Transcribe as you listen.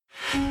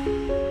Hi,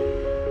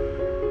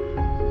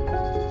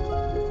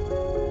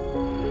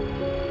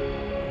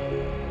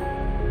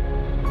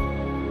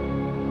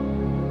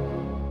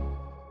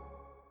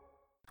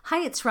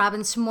 it's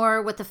Robin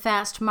Samora with the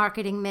Fast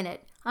Marketing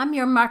Minute. I'm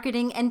your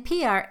marketing and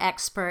PR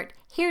expert,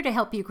 here to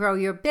help you grow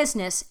your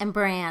business and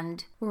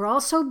brand. We're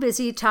all so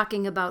busy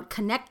talking about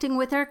connecting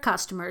with our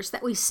customers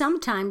that we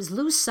sometimes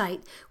lose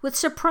sight with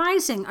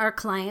surprising our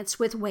clients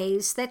with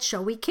ways that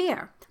show we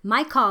care.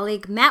 My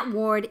colleague Matt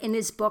Ward, in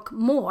his book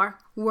More,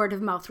 Word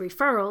of Mouth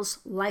Referrals,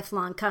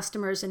 Lifelong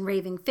Customers and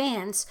Raving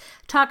Fans,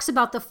 talks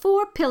about the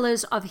 4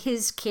 pillars of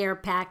his care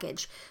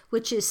package,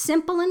 which is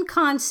simple in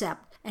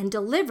concept and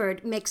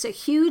delivered makes a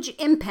huge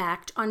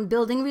impact on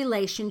building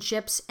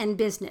relationships and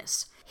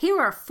business.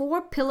 Here are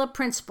 4 pillar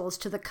principles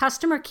to the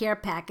customer care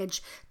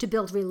package to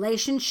build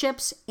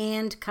relationships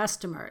and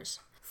customers.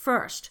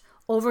 First,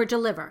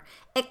 over-deliver.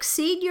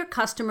 Exceed your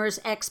customers'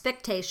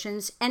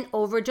 expectations and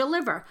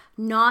over-deliver,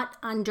 not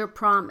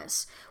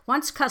under-promise.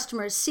 Once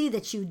customers see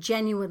that you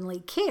genuinely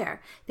care,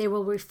 they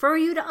will refer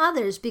you to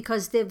others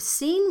because they've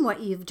seen what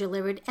you've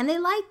delivered and they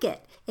like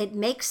it. It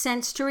makes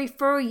sense to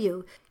refer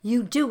you.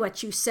 You do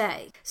what you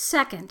say.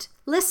 Second,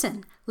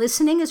 listen.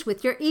 Listening is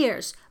with your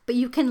ears, but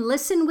you can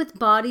listen with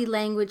body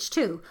language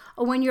too,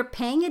 or when you're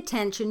paying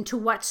attention to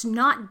what's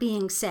not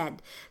being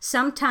said.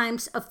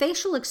 Sometimes a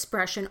facial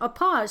expression or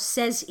pause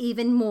says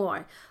even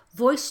more.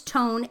 Voice,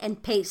 tone,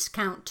 and pace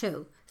count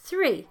too.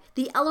 3,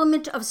 the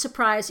element of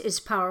surprise is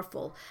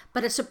powerful,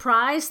 but a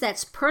surprise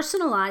that's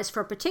personalized for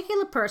a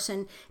particular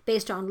person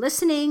based on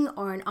listening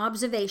or an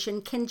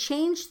observation can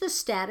change the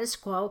status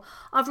quo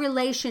of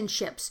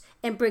relationships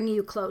and bring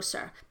you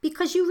closer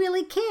because you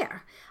really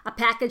care. A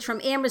package from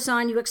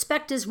Amazon you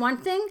expect is one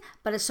thing,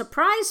 but a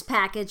surprise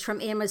package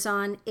from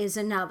Amazon is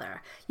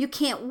another. You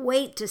can't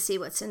wait to see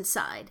what's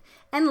inside.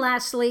 And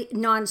lastly,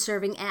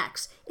 non-serving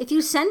acts. If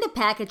you send a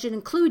package and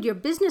include your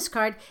business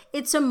card,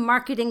 it's a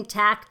marketing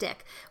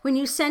tactic. When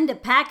you send a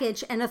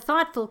package and a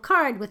thoughtful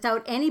card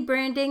without any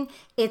branding,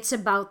 it's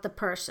about the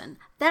person.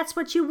 That's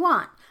what you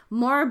want.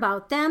 More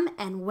about them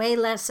and way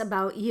less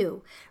about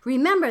you.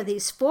 Remember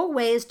these 4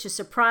 ways to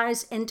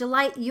surprise and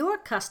delight your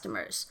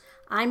customers.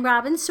 I'm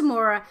Robin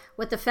Samora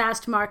with the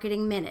Fast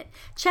Marketing Minute.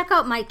 Check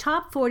out my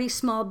top 40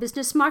 small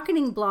business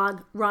marketing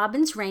blog,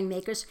 Robin's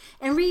Rainmakers,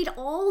 and read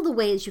all the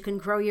ways you can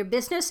grow your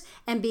business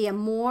and be a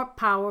more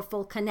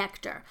powerful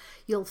connector.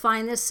 You'll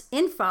find this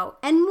info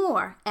and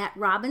more at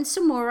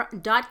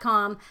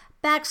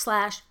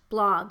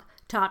robinsamora.com/blog.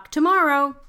 Talk tomorrow.